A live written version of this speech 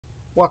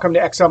Welcome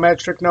to Excel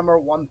Magic Trick number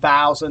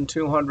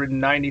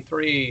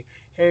 1293.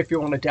 Hey, if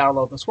you want to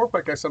download this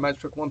workbook, Excel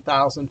Magic Trick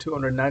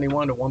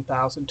 1291 to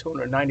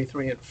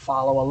 1293, and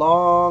follow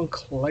along,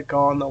 click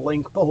on the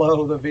link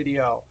below the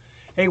video.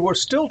 Hey, we're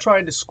still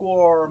trying to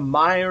score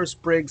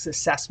Myers-Briggs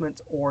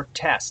Assessment or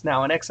test.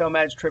 Now, in Excel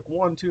Magic Trick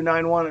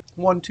 1291 and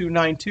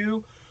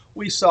 1292,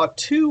 we saw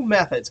two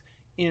methods.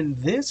 In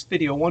this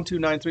video,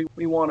 1293,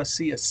 we want to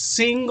see a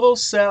single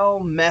cell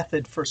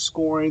method for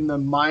scoring the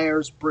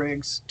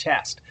Myers-Briggs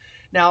test.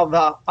 Now,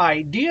 the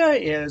idea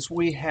is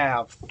we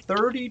have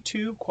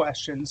 32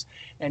 questions,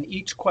 and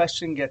each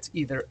question gets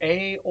either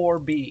A or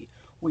B.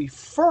 We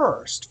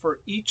first,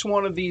 for each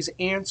one of these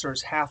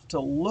answers, have to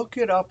look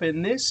it up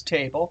in this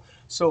table.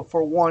 So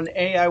for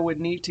 1A, I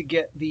would need to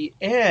get the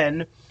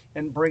N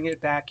and bring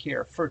it back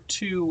here. For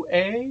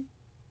 2A,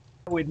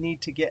 I would need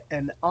to get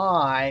an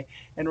I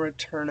and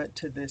return it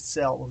to this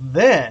cell.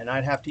 Then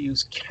I'd have to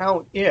use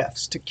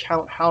COUNTIFs to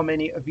count how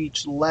many of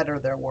each letter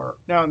there were.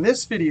 Now in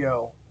this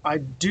video, I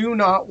do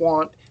not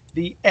want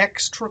the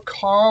extra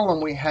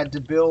column we had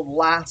to build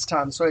last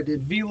time. So I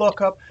did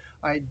VLOOKUP.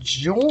 I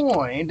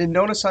joined, and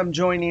notice I'm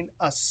joining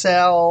a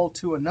cell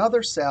to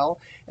another cell,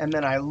 and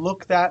then I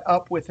look that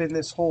up within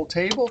this whole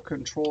table,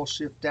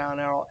 Control-Shift-Down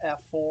arrow,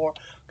 F4,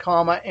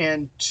 comma,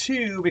 and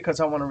 2,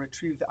 because I want to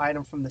retrieve the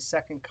item from the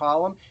second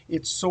column.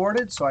 It's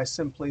sorted, so I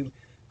simply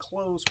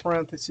close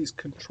parentheses,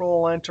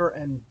 Control-Enter,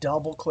 and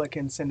double-click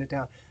and send it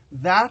down.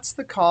 That's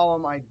the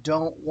column I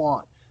don't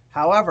want.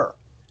 However,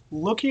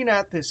 looking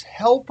at this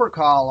helper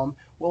column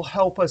will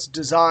help us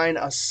design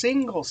a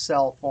single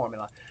cell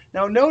formula.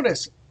 Now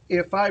notice,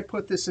 if I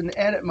put this in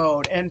edit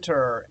mode,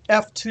 enter,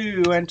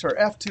 F2, enter,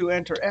 F2,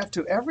 enter,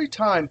 F2, every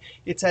time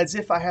it's as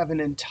if I have an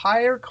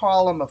entire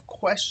column of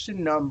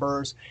question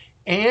numbers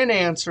and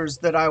answers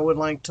that I would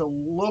like to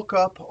look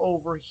up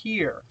over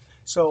here.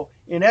 So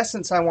in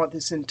essence, I want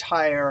this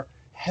entire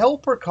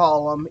helper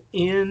column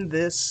in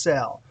this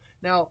cell.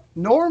 Now,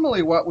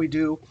 normally what we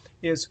do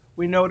is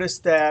we notice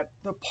that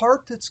the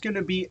part that's going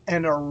to be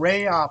an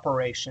array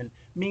operation,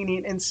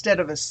 meaning instead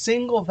of a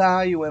single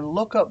value and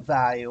lookup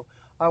value,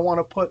 I want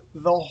to put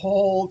the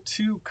whole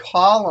two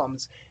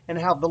columns and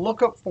have the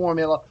lookup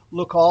formula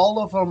look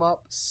all of them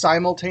up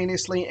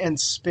simultaneously and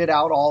spit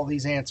out all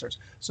these answers.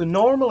 So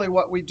normally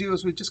what we do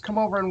is we just come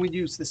over and we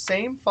use the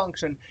same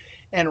function.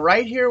 And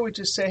right here we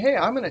just say, hey,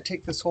 I'm going to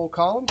take this whole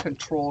column,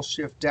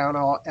 Control-Shift-Down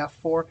arrow,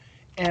 F4,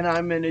 and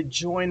I'm going to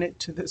join it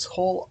to this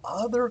whole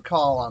other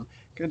column,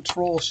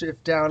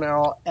 Control-Shift-Down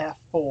arrow,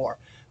 F4.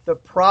 The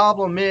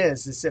problem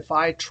is if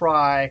I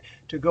try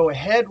to go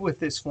ahead with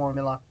this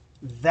formula,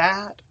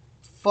 that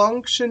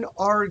function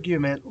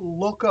argument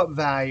lookup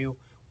value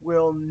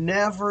will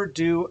never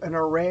do an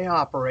array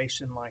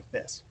operation like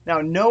this.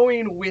 Now,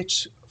 knowing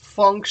which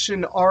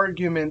function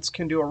arguments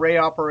can do array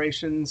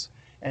operations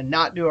and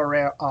not do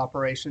array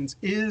operations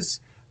is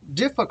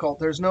difficult.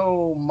 There's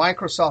no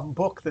Microsoft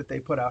book that they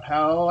put out.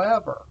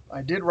 However,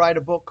 I did write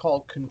a book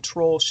called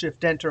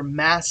Control-Shift-Enter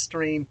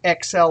Mastering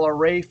Excel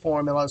Array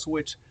Formulas,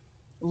 which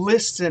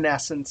lists, in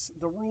essence,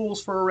 the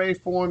rules for array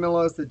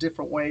formulas, the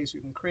different ways you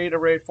can create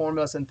array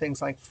formulas, and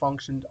things like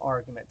functioned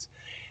arguments.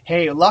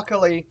 Hey,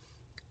 luckily,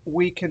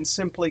 we can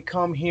simply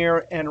come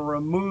here and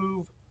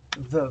remove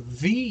the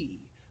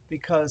V,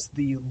 because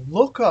the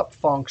lookup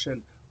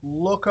function,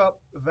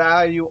 lookup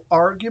value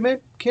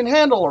argument, can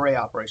handle array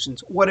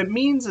operations. What it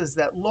means is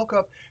that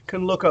lookup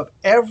can look up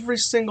every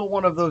single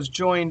one of those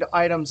joined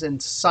items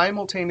and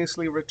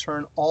simultaneously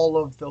return all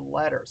of the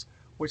letters,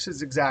 which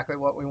is exactly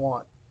what we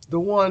want. The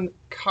one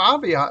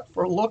caveat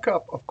for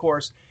lookup, of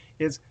course,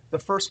 is the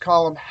first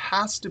column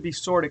has to be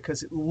sorted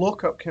because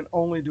lookup can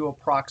only do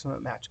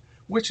approximate match,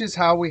 which is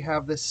how we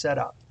have this set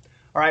up.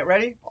 All right,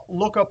 ready?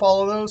 Look up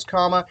all of those,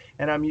 comma,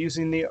 and I'm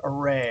using the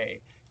array.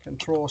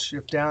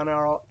 Control-Shift-Down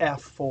arrow,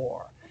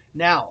 F4.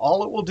 Now,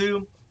 all it will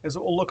do is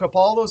it will look up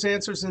all those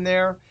answers in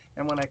there.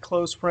 And when I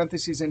close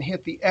parentheses and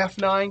hit the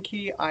F9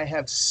 key, I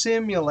have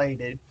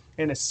simulated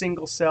in a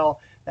single cell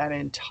that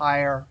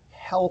entire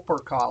helper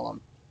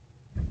column.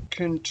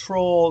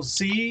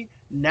 Control-Z.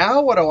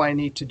 Now what do I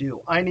need to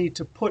do? I need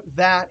to put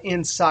that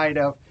inside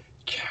of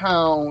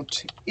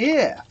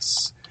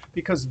COUNTIFs,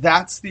 because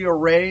that's the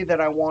array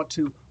that I want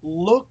to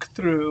look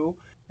through.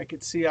 I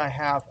can see I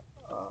have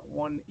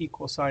one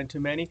equal sign too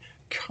many,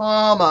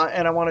 comma,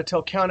 and I want to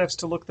tell COUNTIFs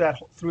to look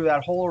through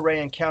that whole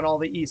array and count all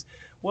the E's.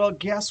 Well,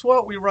 guess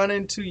what? We run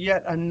into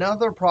yet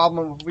another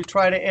problem. If we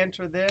try to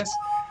enter this,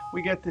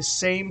 we get the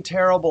same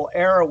terrible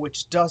error,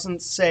 which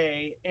doesn't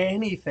say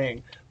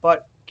anything.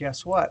 But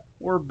guess what?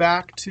 We're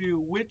back to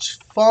which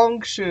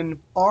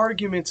function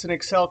arguments in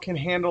Excel can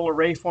handle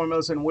array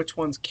formulas and which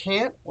ones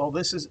can't. Well,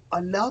 this is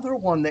another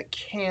one that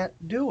can't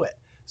do it.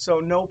 So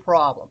no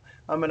problem.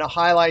 I'm going to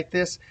highlight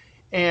this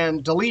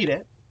and delete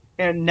it.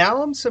 And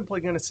now I'm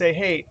simply going to say,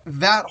 hey,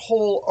 that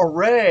whole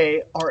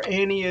array, are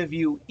any of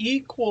you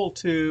equal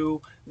to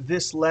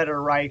this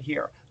letter right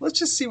here? Let's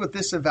just see what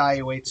this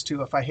evaluates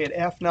to. If I hit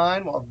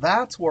F9, well,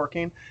 that's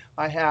working.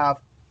 I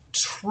have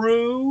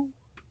true,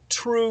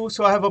 true.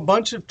 So I have a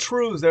bunch of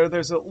trues there.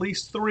 There's at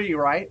least 3,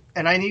 right?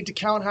 And I need to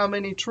count how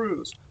many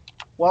trues.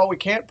 Well, we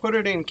can't put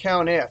it in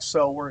COUNTIF,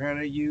 so we're going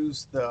to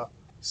use the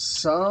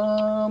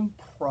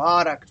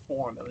SUMPRODUCT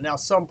formula. Now,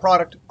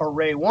 SUMPRODUCT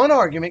array1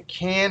 argument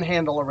can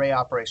handle array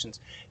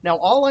operations. Now,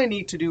 all I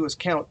need to do is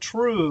count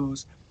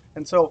trues.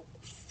 And so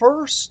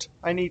first,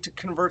 I need to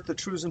convert the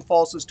trues and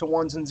falses to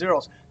ones and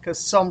zeros, because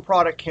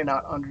SUMPRODUCT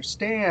cannot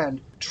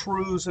understand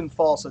trues and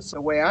falses. So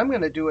the way I'm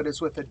going to do it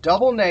is with a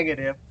double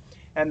negative,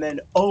 and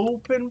then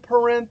open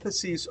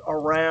parentheses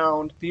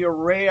around the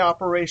array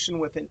operation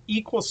with an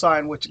equal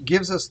sign, which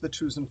gives us the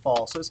trues and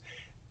falses.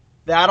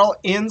 That'll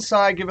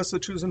inside give us the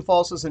trues and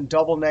falses, and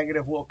double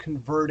negative will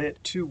convert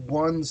it to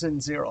ones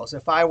and zeros.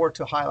 If I were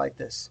to highlight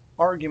this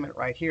argument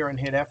right here and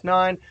hit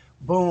F9,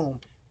 boom,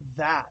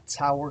 that's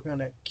how we're going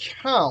to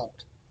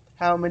count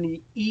how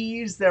many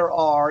E's there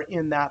are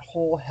in that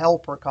whole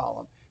helper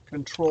column.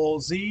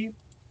 Control-Z,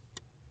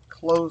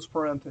 close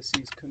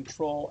parentheses,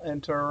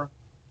 Control-Enter,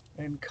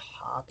 and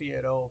copy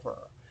it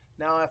over.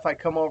 Now if I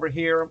come over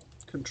here,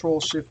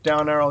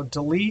 Control-Shift-Down arrow,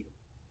 delete,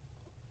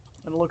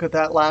 and look at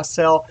that last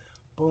cell,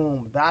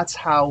 boom, that's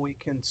how we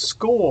can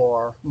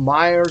score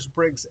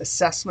Myers-Briggs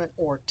assessment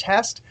or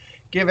test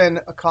given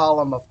a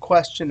column of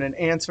question and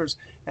answers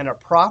and a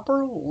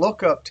proper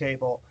lookup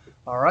table.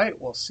 All right,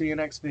 we'll see you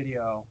next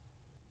video.